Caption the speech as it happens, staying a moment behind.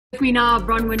With me now,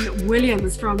 Bronwyn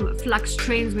Williams from Flux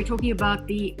Trends. We're talking about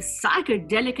the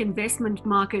psychedelic investment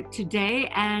market today,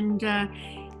 and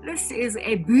this is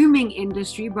a booming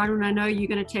industry. Bronwyn, I know you're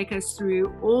going to take us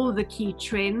through all the key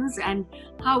trends and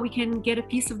how we can get a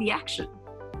piece of the action.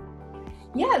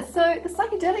 Yeah, so the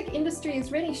psychedelic industry is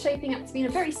really shaping up to be in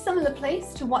a very similar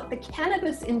place to what the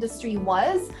cannabis industry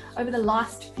was over the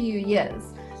last few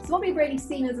years. So what we've really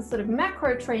seen as a sort of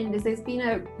macro trend is there's been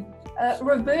a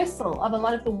reversal of a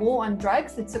lot of the war on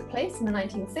drugs that took place in the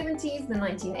 1970s, the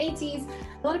 1980s.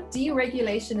 A lot of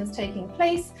deregulation is taking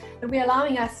place, and we're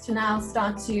allowing us to now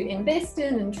start to invest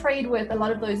in and trade with a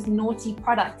lot of those naughty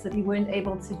products that we weren't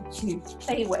able to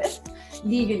play with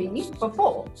legally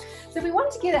before. So if we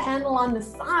want to get a handle on the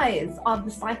size of the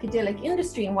psychedelic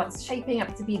industry and what's shaping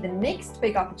up to be the next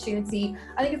big opportunity,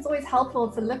 I think it's always helpful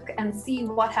to look and see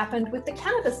what happened with the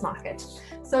cannabis market.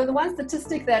 So the one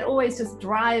statistic that always just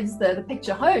drives the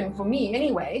picture home, for me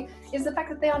anyway, is the fact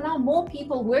that there are now more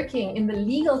people working in the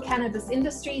legal cannabis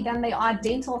industry than there are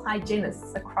dental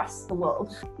hygienists across the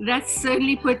world. That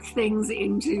certainly puts things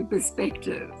into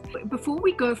perspective. Before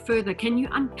we go further, can you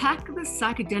unpack the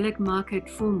psychedelic market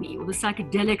for me, or the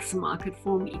psychedelics market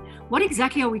for me? What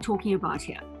exactly are we talking about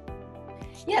here?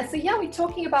 Yeah, we're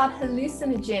talking about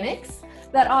hallucinogenics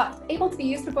that are able to be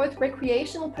used for both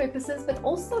recreational purposes, but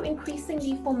also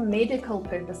increasingly for medical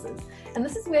purposes. And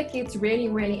this is where it gets really,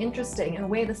 really interesting, and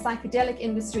where the psychedelic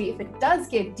industry, if it does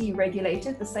get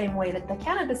deregulated the same way that the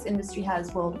cannabis industry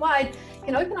has worldwide,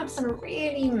 can open up some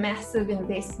really massive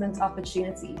investment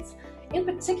opportunities. In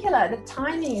particular, the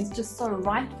timing is just so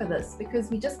right for this, because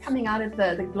we're just coming out of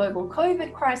the global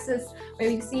COVID crisis, where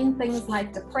we've seen things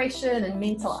like depression and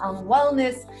mental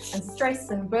unwellness and stress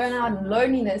and burnout and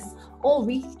loneliness all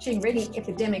reaching really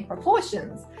epidemic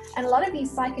proportions. And a lot of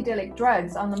these psychedelic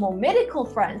drugs on the more medical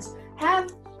front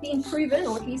have been proven,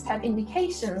 or at least have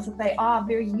indications that they are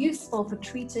very useful for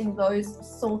treating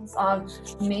those sorts of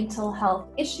mental health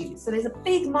issues. So there's a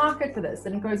big market for this,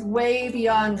 and it goes way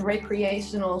beyond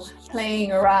recreational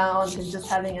playing around and just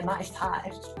having a nice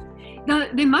high. Now,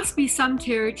 there must be some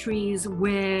territories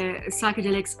where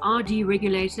psychedelics are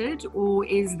deregulated, or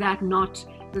is that not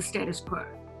the status quo?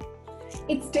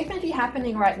 It's definitely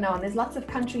happening right now, and there's lots of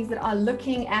countries that are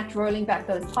looking at rolling back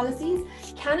those policies.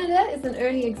 Canada is an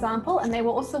early example, and they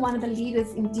were also one of the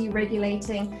leaders in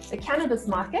deregulating the cannabis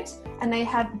market, and they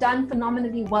have done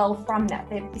phenomenally well from that.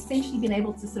 They've essentially been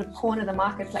able to sort of corner the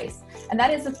marketplace. And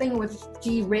that is the thing with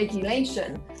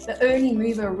deregulation. The early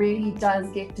mover really does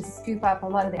get to scoop up a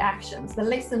lot of the actions. The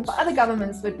lesson for other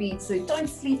governments would be to don't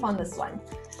sleep on this one.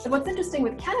 But what's interesting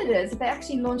with Canada is that they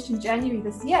actually launched in January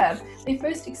this year their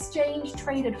first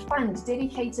exchange-traded fund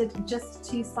dedicated just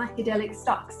to psychedelic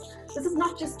stocks. This is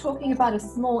not just talking about a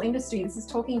small industry. This is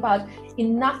talking about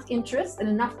enough interest and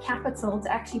enough capital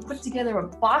to actually put together a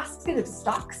basket of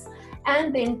stocks,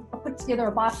 and then put together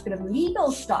a basket of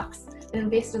legal stocks that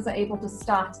investors are able to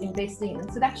start investing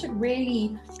in. So that should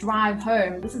really drive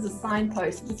home. This is a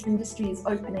signpost. This industry is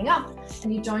opening up,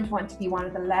 and you don't want to be one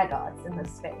of the laggards in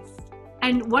this space.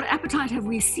 And what appetite have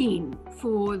we seen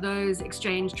for those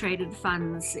exchange-traded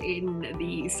funds in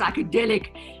the psychedelic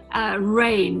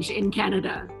range in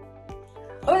Canada?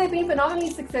 Oh, they've been phenomenally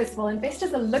successful.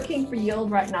 Investors are looking for yield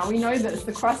right now. We know this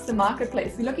across the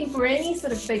marketplace. We're looking for any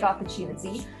sort of big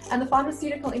opportunity, and the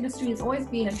pharmaceutical industry has always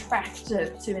been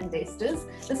attractive to investors.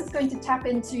 This is going to tap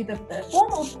into the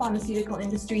formal pharmaceutical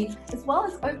industry, as well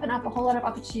as open up a whole lot of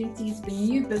opportunities for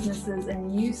new businesses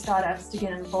and new startups to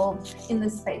get involved in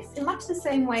this space, in much the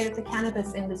same way that the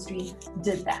cannabis industry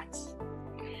did that.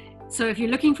 So if you're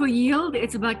looking for yield,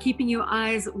 it's about keeping your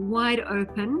eyes wide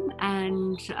open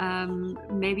and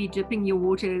maybe dipping your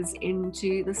waters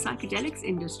into the psychedelics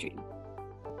industry.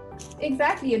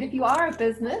 Exactly, and if you are a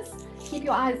business, keep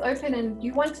your eyes open, and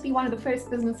you want to be one of the first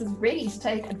businesses ready to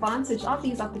take advantage of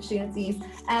these opportunities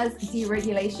as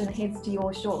deregulation heads to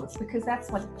your shores, because that's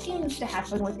what tends to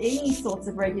happen with any sorts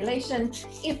of regulation.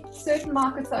 If certain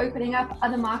markets are opening up,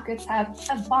 other markets have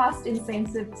a vast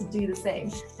incentive to do the same,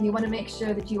 and you want to make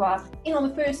sure that you are in on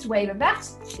the first wave of that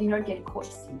and you don't get caught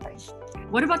sleeping.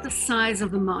 What about the size of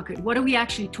the market? What are we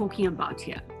actually talking about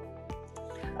here?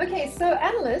 Okay, so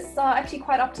analysts are actually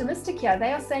quite optimistic here.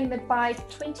 They are saying that by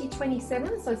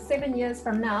 2027, so 7 years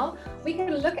from now, we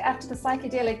can look at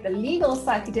the legal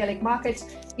psychedelic market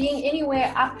being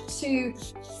anywhere up to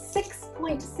 $6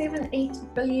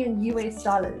 $2.78 billion US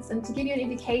dollars. And to give you an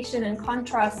indication in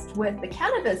contrast with the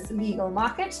cannabis legal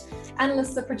market,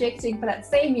 analysts are projecting for that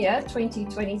same year,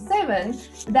 2027,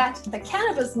 that the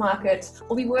cannabis market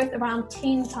will be worth around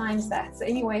 10 times that. So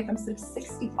anywhere from sort of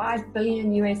 65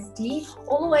 billion USD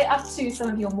all the way up to some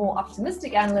of your more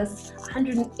optimistic analysts,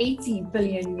 180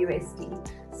 billion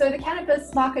USD. So the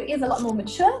cannabis market is a lot more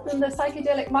mature than the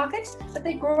psychedelic market, but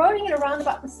they're growing at around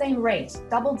about the same rate,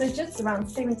 double digits, around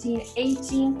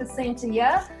 17-18% a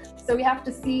year. So we have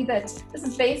to see that this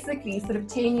is basically sort of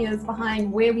 10 years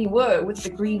behind where we were with the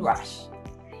green rush.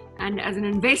 And as an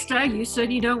investor, you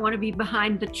certainly don't want to be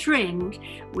behind the trend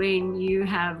when you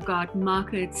have got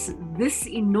markets this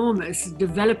enormous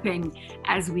developing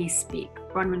as we speak.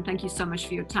 Bronwyn, thank you so much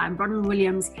for your time. Bronwyn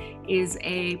Williams is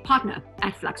a partner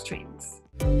at Flux Trends.